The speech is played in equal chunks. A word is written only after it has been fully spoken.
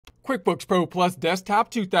QuickBooks Pro Plus Desktop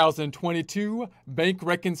 2022 Bank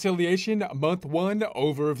Reconciliation Month 1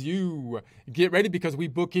 Overview. Get ready because we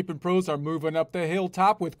bookkeeping pros are moving up the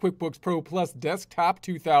hilltop with QuickBooks Pro Plus Desktop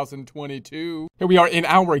 2022. Here we are in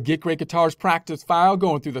our Get Great Guitars practice file,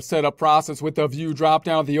 going through the setup process with the view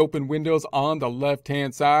drop-down, the open windows on the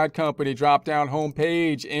left-hand side, company drop-down, home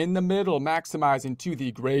page in the middle, maximizing to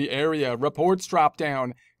the gray area, reports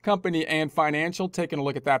drop-down, company and financial, taking a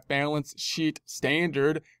look at that balance sheet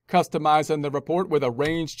standard, customizing the report with a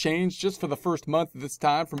range change just for the first month this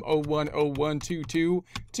time from 010122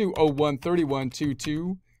 to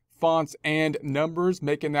 013122. Fonts and numbers,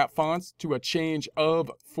 making that fonts to a change of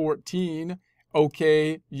 14.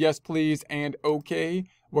 Okay, yes please, and okay.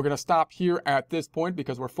 We're going to stop here at this point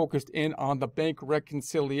because we're focused in on the bank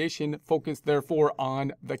reconciliation, focused therefore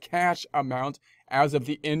on the cash amount as of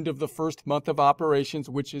the end of the first month of operations,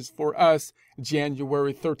 which is for us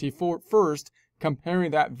January 31st,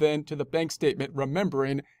 comparing that then to the bank statement,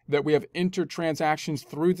 remembering that we have entered transactions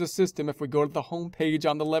through the system. If we go to the home page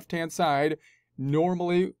on the left-hand side,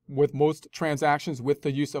 normally with most transactions with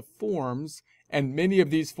the use of forms, and many of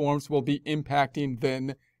these forms will be impacting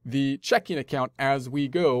then the checking account as we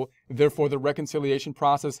go. Therefore, the reconciliation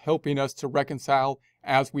process helping us to reconcile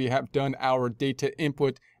as we have done our data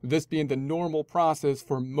input. This being the normal process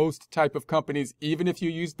for most type of companies, even if you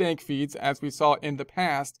use bank feeds, as we saw in the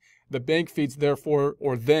past, the bank feeds therefore,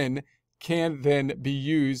 or then, can then be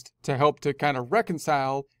used to help to kind of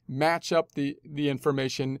reconcile, match up the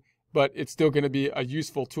information, but it's still going to be a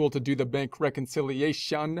useful tool to do the bank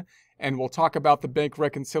reconciliation. And we'll talk about the bank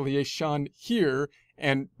reconciliation here,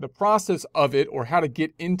 and the process of it, or how to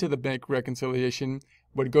get into the bank reconciliation.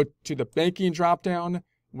 We're going to go to the banking dropdown.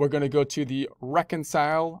 We're going to go to the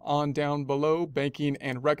reconcile on down below, banking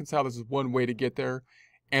and reconcile. This is one way to get there.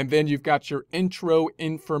 And then you've got your intro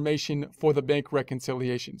information for the bank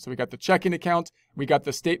reconciliation. So we got the checking account, we got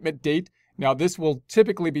the statement date. Now this will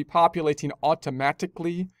typically be populating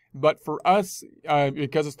automatically, but for us,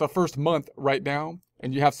 because it's the first month right now,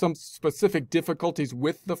 and you have some specific difficulties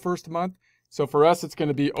with the first month, so for us, it's going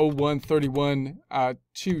to be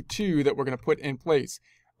 013122 that we're going to put in place.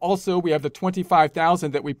 Also, we have the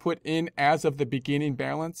 25,000 that we put in as of the beginning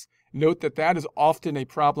balance. Note that that is often a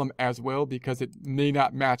problem as well because it may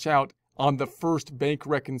not match out on the first bank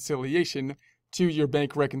reconciliation to your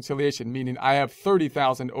bank reconciliation, meaning I have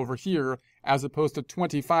 30,000 over here as opposed to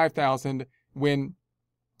 25,000 when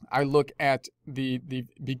I look at the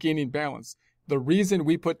beginning balance. The reason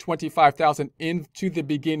we put 25,000 into the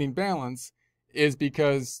beginning balance is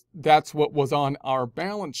because that's what was on our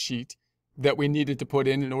balance sheet that we needed to put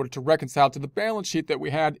in order to reconcile to the balance sheet that we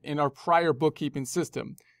had in our prior bookkeeping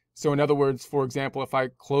system. So in other words, for example, if I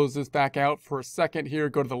close this back out for a second here,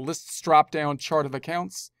 go to the lists drop-down chart of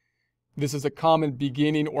accounts. This is a common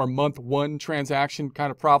beginning or month one transaction kind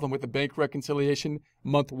of problem with the bank reconciliation.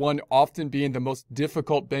 Month one often being the most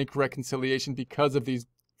difficult bank reconciliation because of these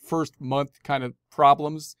first month kind of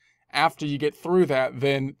problems. After you get through that,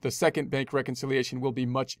 then the second bank reconciliation will be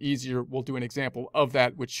much easier. We'll do an example of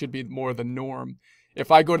that, which should be more the norm. If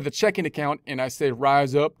I go to the checking account and I say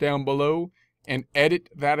rise up down below and edit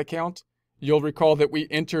that account, you'll recall that we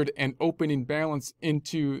entered an opening balance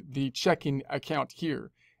into the checking account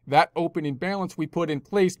here. That opening balance we put in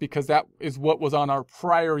place because that is what was on our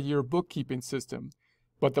prior year bookkeeping system.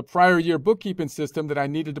 But the prior year bookkeeping system that I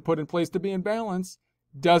needed to put in place to be in balance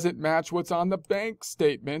doesn't match what's on the bank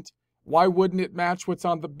statement. Why wouldn't it match what's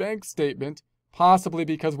on the bank statement? Possibly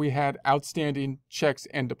because we had outstanding checks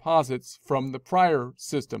and deposits from the prior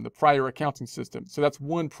system, the prior accounting system. So that's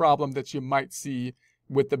one problem that you might see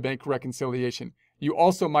with the bank reconciliation. You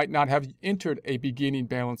also might not have entered a beginning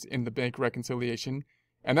balance in the bank reconciliation.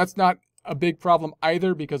 And that's not a big problem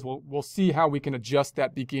either because we'll see how we can adjust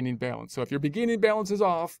that beginning balance. So if your beginning balance is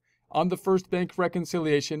off on the first bank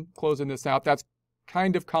reconciliation, closing this out, that's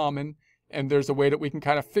kind of common. And there's a way that we can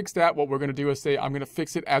kind of fix that. What we're going to do is say, I'm going to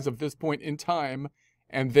fix it as of this point in time,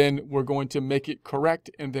 and then we're going to make it correct.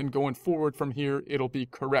 And then going forward from here, it'll be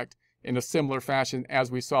correct in a similar fashion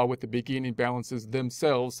as we saw with the beginning balances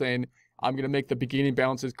themselves, saying, I'm going to make the beginning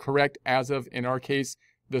balances correct as of, in our case,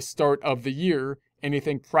 the start of the year.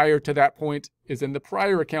 Anything prior to that point is in the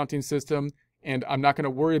prior accounting system, and I'm not going to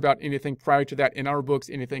worry about anything prior to that in our books.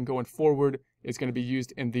 Anything going forward is going to be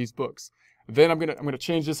used in these books. Then I'm going to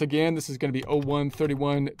change this again. This is going to be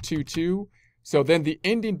 013122. So then the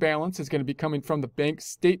ending balance is going to be coming from the bank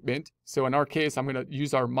statement. So in our case, I'm going to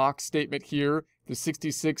use our mock statement here, the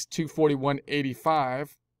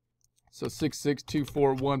 66,241.85. So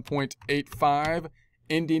 66,241.85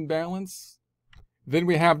 ending balance. Then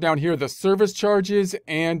we have down here the service charges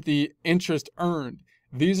and the interest earned.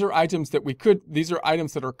 These are items that these are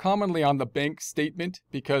items that are commonly on the bank statement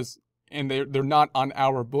and they're not on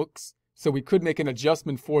our books. So we could make an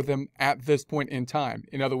adjustment for them at this point in time.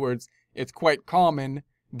 In other words, it's quite common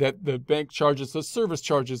that the bank charges us service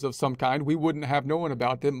charges of some kind. We wouldn't have known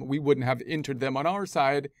about them. We wouldn't have entered them on our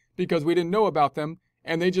side because we didn't know about them,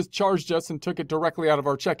 and they just charged us and took it directly out of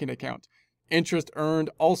our checking account. Interest earned,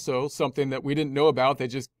 also something that we didn't know about. They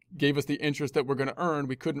just gave us the interest that we're going to earn.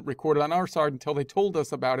 We couldn't record it on our side until they told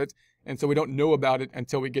us about it, and so we don't know about it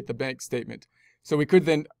until we get the bank statement. So we could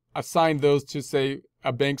then assign those to, say,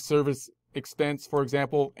 a bank service expense, for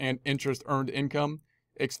example, and interest earned income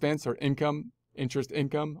expense, or interest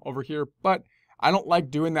income over here. But I don't like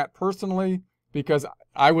doing that personally because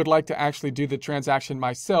I would like to actually do the transaction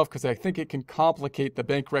myself because I think it can complicate the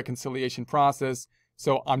bank reconciliation process.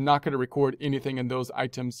 So I'm not going to record anything in those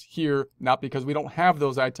items here, not because we don't have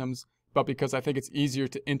those items, but because I think it's easier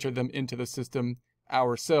to enter them into the system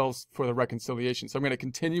ourselves for the reconciliation. So I'm going to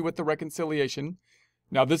continue with the reconciliation.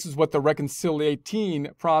 Now, this is what the reconciliating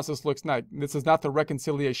process looks like. This is not the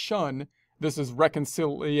reconciliation. This is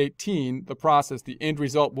reconciliating the process. The end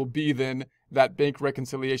result will be then that bank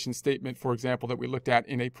reconciliation statement, for example, that we looked at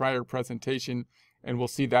in a prior presentation, and we'll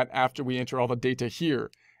see that after we enter all the data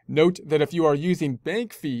here. Note that if you are using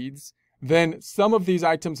bank feeds, then some of these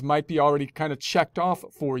items might be already kind of checked off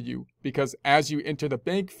for you, because as you enter the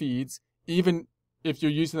bank feeds, even if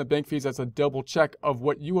you're using the bank feeds as a double check of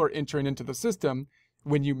what you are entering into the system,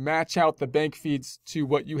 when you match out the bank feeds to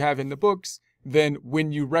what you have in the books, then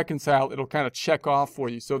when you reconcile, it'll kind of check off for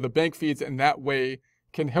you. So the bank feeds in that way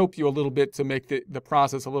can help you a little bit to make the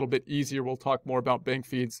process a little bit easier. We'll talk more about bank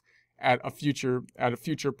feeds at a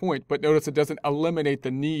future point. But notice it doesn't eliminate the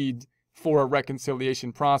need for a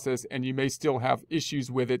reconciliation process, and you may still have issues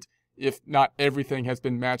with it if not everything has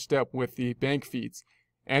been matched up with the bank feeds.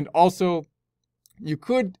 And also, you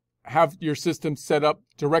could have your system set up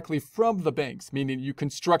directly from the banks, meaning you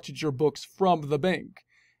constructed your books from the bank.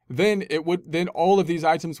 Then all of these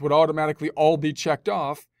items would automatically all be checked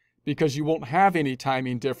off because you won't have any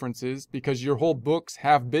timing differences because your whole books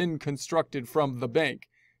have been constructed from the bank.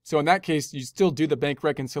 So in that case, you still do the bank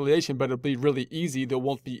reconciliation, but it'll be really easy. There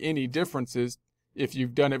won't be any differences if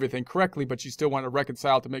you've done everything correctly, but you still want to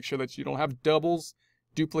reconcile to make sure that you don't have doubles,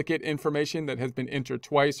 duplicate information that has been entered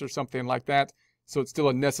twice or something like that. So it's still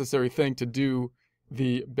a necessary thing to do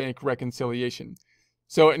the bank reconciliation.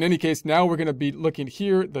 So in any case, now we're going to be looking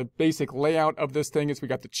here. The basic layout of this thing is we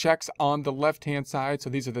got the checks on the left-hand side. So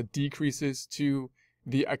these are the decreases to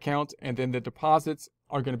the account, and then the deposits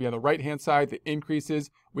are going to be on the right-hand side. The increases,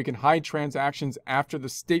 we can hide transactions after the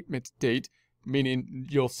statement date, meaning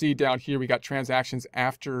you'll see down here we got transactions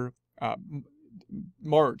after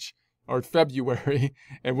March or February,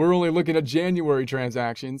 and we're only looking at January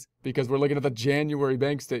transactions because we're looking at the January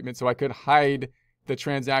bank statement. So I could hide the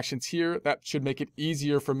transactions here. That should make it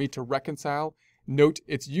easier for me to reconcile. Note,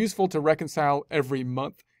 it's useful to reconcile every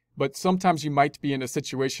month, but sometimes you might be in a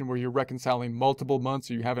situation where you're reconciling multiple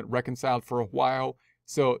months or you haven't reconciled for a while.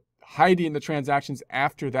 So hiding the transactions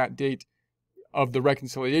after that date of the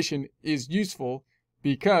reconciliation is useful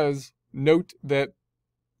because note that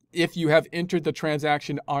if you have entered the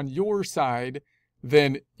transaction on your side,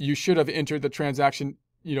 then you should have entered the transaction,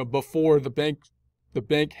 before the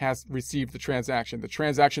bank has received the transaction. The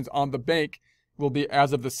transactions on the bank will be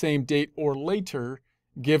as of the same date or later,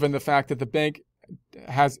 given the fact that the bank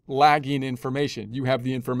has lagging information. You have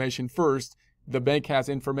the information first, the bank has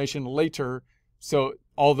information later, so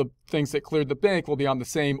all the things that cleared the bank will be on the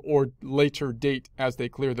same or later date as they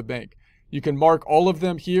clear the bank. You can mark all of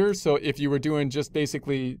them here, so if you were doing just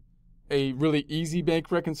basically a really easy bank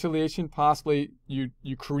reconciliation, possibly you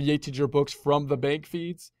created your books from the bank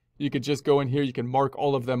feeds, you could just go in here, you can mark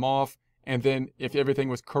all of them off, and then if everything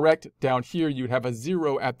was correct down here, you'd have a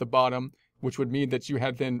 0 at the bottom, which would mean that you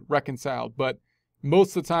had then reconciled. But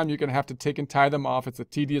most of the time, you're going to have to take and tie them off. It's a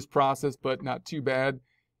tedious process, but not too bad.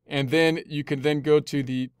 And then you can then go to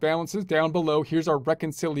the balances down below. Here's our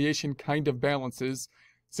reconciliation kind of balances.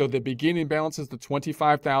 So the beginning balance is the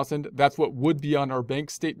 $25,000. That's what would be on our bank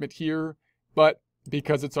statement here, but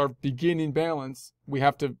because it's our beginning balance, we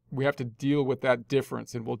have to deal with that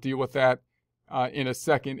difference, and we'll deal with that in a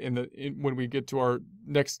second when we get to our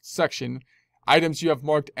next section. Items you have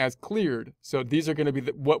marked as cleared. So these are going to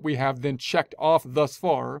be what we have then checked off thus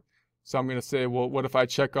far. So I'm going to say, well, what if I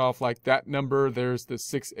check off like that number? There's the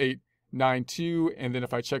 6892, and then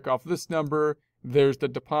if I check off this number, there's the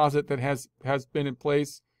deposit that has been in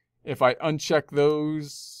place. If I uncheck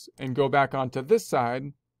those and go back onto this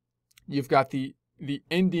side, you've got the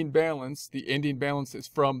ending balance. The ending balance is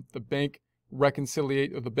from the bank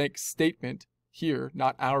reconciliate or the bank statement here,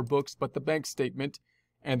 not our books, but the bank statement,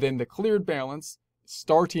 and then the cleared balance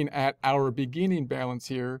starting at our beginning balance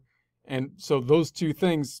here. And so those two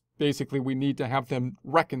things, basically, we need to have them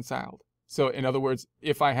reconciled. So in other words,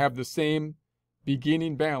 if I have the same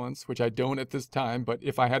beginning balance, which I don't at this time, but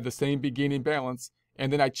if I had the same beginning balance,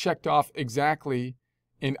 and then I checked off exactly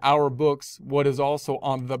in our books what is also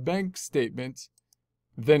on the bank statement,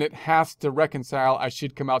 then it has to reconcile. I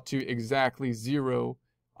should come out to exactly 0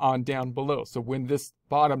 on down below. So when this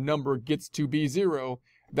bottom number gets to be 0,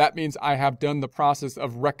 that means I have done the process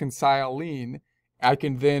of reconciling. I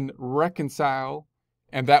can then reconcile,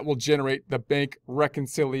 and that will generate the bank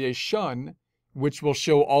reconciliation, which will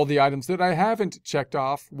show all the items that I haven't checked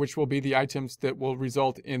off, which will be the items that will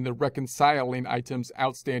result in the reconciling items,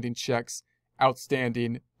 outstanding checks,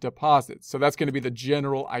 outstanding deposits. So that's going to be the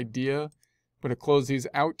general idea. I'm going to close these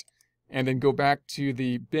out and then go back to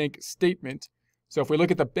the bank statement. So if we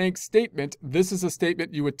look at the bank statement, this is a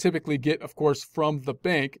statement you would typically get, of course, from the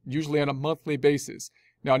bank, usually on a monthly basis.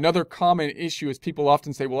 Now, another common issue is people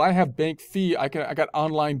often say, well, I have bank fee, I got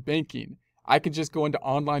online banking. I can just go into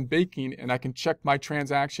online banking and I can check my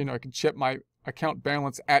transaction, or I can check my account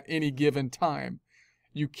balance at any given time.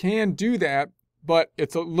 You can do that, but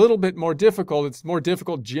it's a little bit more difficult. It's more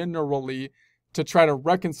difficult generally to try to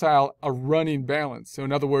reconcile a running balance. So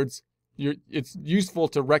in other words, it's useful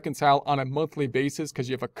to reconcile on a monthly basis because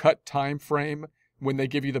you have a cut time frame. When they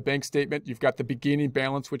give you the bank statement, you've got the beginning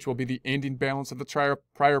balance, which will be the ending balance of the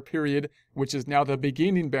prior period, which is now the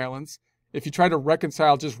beginning balance. If you try to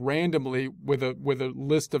reconcile just randomly with a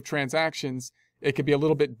list of transactions, it can be a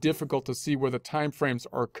little bit difficult to see where the time frames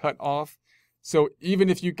are cut off. So even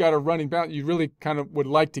if you've got a running balance, you really kind of would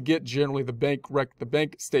like to get generally the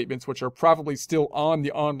bank statements, which are probably still on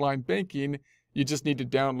the online banking. You just need to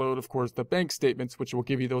download, of course, the bank statements, which will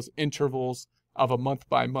give you those intervals of a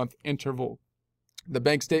month-by-month interval. The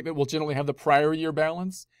bank statement will generally have the prior year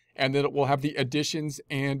balance, and then it will have the additions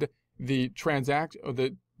and the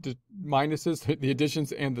the minuses, the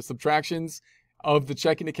additions and the subtractions of the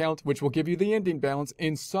checking account, which will give you the ending balance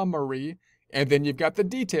in summary. And then you've got the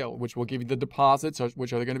detail, which will give you the deposits,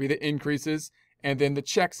 which are going to be the increases, and then the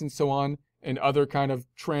checks and so on, and other kind of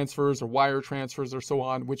transfers or wire transfers or so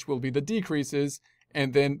on, which will be the decreases.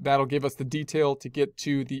 And then that'll give us the detail to get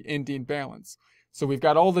to the ending balance. So we've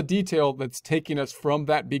got all the detail that's taking us from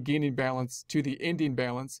that beginning balance to the ending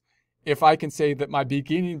balance. If I can say that my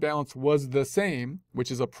beginning balance was the same,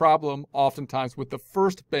 which is a problem oftentimes with the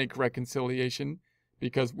first bank reconciliation,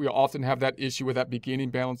 because we often have that issue with that beginning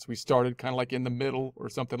balance. We started kind of like in the middle or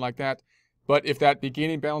something like that. But if that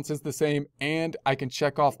beginning balance is the same and I can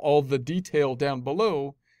check off all the detail down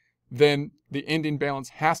below, then the ending balance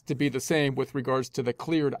has to be the same with regards to the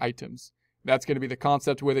cleared items. That's going to be the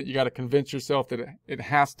concept with it. You got to convince yourself that it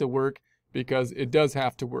has to work, because it does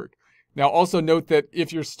have to work. Now, also note that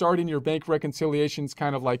if you're starting your bank reconciliations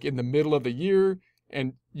kind of like in the middle of the year,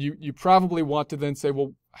 and you probably want to then say,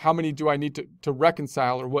 well, how many do I need to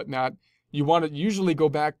reconcile or whatnot? You want to usually go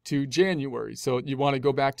back to January. So you want to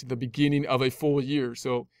go back to the beginning of a full year.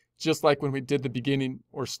 So just like when we did the beginning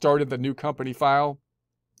or started the new company file,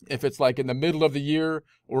 if it's like in the middle of the year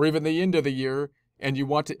or even the end of the year, and you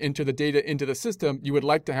want to enter the data into the system, you would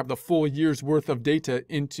like to have the full year's worth of data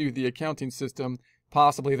into the accounting system,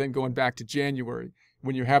 possibly then going back to January.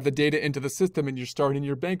 When you have the data into the system and you're starting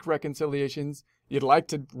your bank reconciliations, you'd like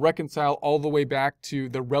to reconcile all the way back to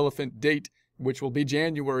the relevant date, which will be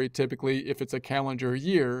January typically if it's a calendar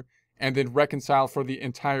year, and then reconcile for the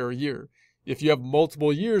entire year. If you have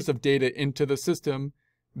multiple years of data into the system,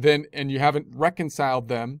 then and you haven't reconciled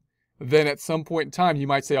them, then at some point in time you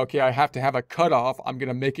might say, okay, I have to have a cutoff. I'm going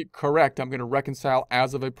to make it correct. I'm going to reconcile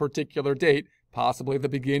as of a particular date, possibly the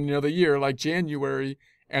beginning of the year, like January,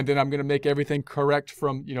 and then I'm going to make everything correct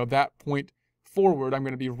from that point forward. I'm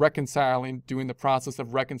going to be reconciling, doing the process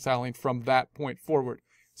of reconciling from that point forward.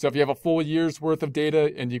 So if you have a full year's worth of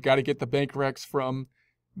data and you got to get the bank recs from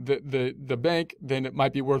the bank, then it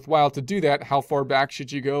might be worthwhile to do that. How far back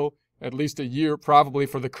should you go? At least a year, probably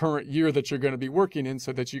for the current year that you're going to be working in,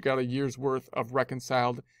 so that you got a year's worth of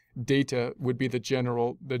reconciled data would be the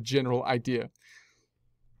general idea.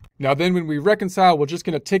 Now then, when we reconcile, we're just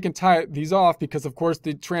going to tick and tie these off, because of course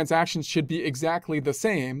the transactions should be exactly the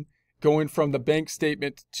same going from the bank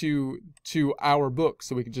statement to our book.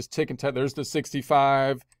 So we can just tick and tie. There's the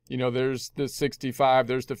 65, there's the 65,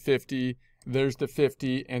 there's the 50, there's the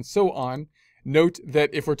 50, and so on. Note that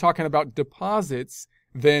if we're talking about deposits,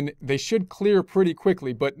 then they should clear pretty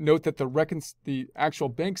quickly. But note that the actual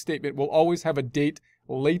bank statement will always have a date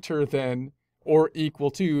later than or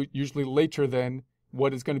equal to, usually later than,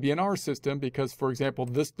 what is going to be in our system, because, for example,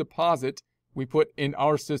 this deposit we put in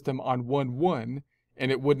our system on 1/1,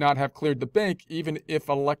 and it would not have cleared the bank even if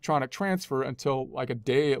electronic transfer until like a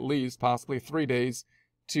day at least, possibly 3 days,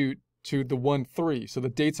 to the 1/3. So the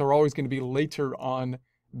dates are always going to be later on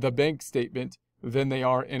the bank statement than they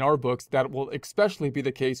are in our books. That will especially be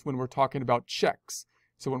the case when we're talking about checks.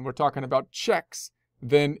 So when we're talking about checks,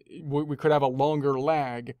 then we could have a longer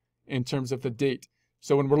lag in terms of the date.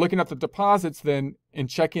 So when we're looking at the deposits then and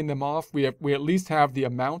checking them off, we at least have the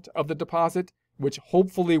amount of the deposit, which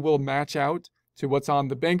hopefully will match out to what's on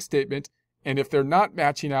the bank statement. And if they're not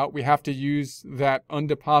matching out, we have to use that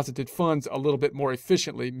undeposited funds a little bit more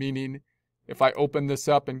efficiently, meaning if I open this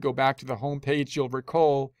up and go back to the home page, you'll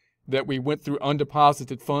recall that we went through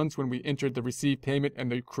undeposited funds when we entered the receive payment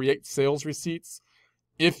and the create sales receipts.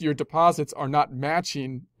 If your deposits are not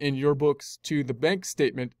matching in your books to the bank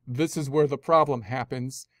statement, this is where the problem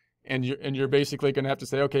happens. And you're basically going to have to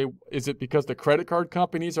say, okay, is it because the credit card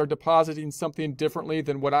companies are depositing something differently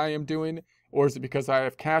than what I am doing? Or is it because I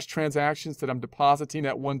have cash transactions that I'm depositing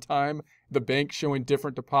at one time, the bank showing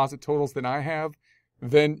different deposit totals than I have?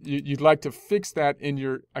 Then you'd like to fix that in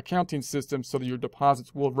your accounting system so that your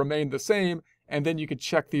deposits will remain the same. And then you could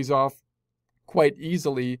check these off quite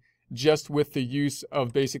easily just with the use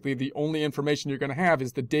of basically the only information you're going to have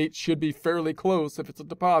is the date should be fairly close if it's a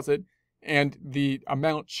deposit, and the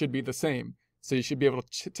amount should be the same. So you should be able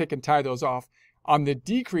to tick and tie those off. On the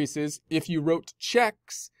decreases, if you wrote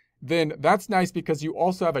checks, then that's nice because you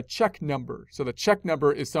also have a check number. So the check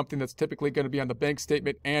number is something that's typically going to be on the bank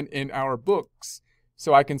statement and in our books.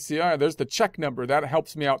 So I can see, there's the check number. That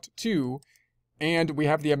helps me out too. And we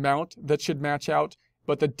have the amount that should match out.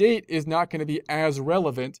 But the date is not going to be as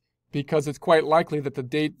relevant because it's quite likely that the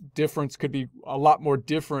date difference could be a lot more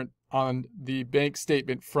different on the bank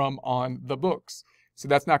statement from on the books. So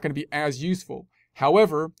that's not going to be as useful.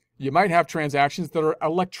 However, you might have transactions that are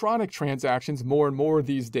electronic transactions more and more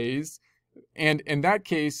these days. And in that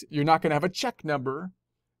case, you're not going to have a check number,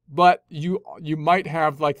 but you might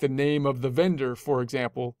have like the name of the vendor, for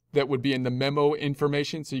example, that would be in the memo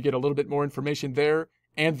information. So you get a little bit more information there,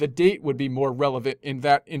 and the date would be more relevant in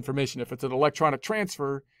that information. If it's an electronic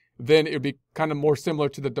transfer, then it would be kind of more similar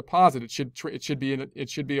to the deposit. It should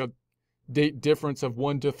be a date difference of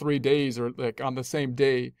 1 to 3 days or like on the same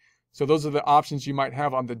day. So those are the options you might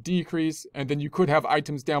have on the decrease. And then you could have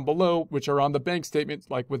items down below which are on the bank statement,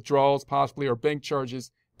 like withdrawals possibly or bank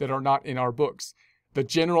charges that are not in our books. The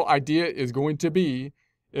general idea is going to be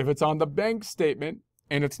if it's on the bank statement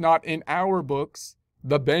and it's not in our books,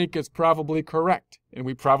 the bank is probably correct. And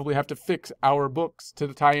we probably have to fix our books to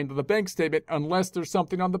tie into the bank statement unless there's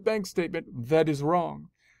something on the bank statement that is wrong.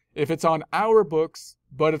 If it's on our books,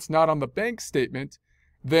 but it's not on the bank statement,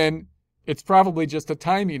 then it's probably just a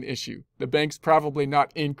timing issue. The bank's probably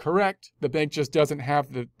not incorrect. The bank just doesn't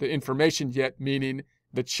have the information yet, meaning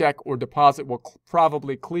the check or deposit will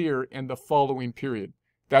probably clear in the following period.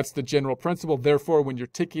 That's the general principle. Therefore, when you're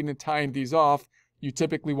ticking and tying these off, you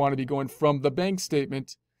typically want to be going from the bank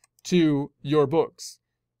statement to your books,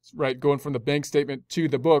 right? Going from the bank statement to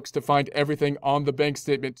the books to find everything on the bank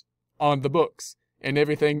statement on the books. And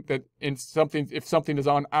everything that if something is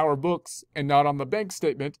on our books and not on the bank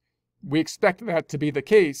statement, we expect that to be the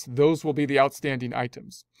case. Those will be the outstanding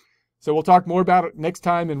items. So we'll talk more about it next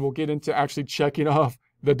time, and we'll get into actually checking off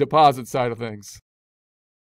the deposit side of things.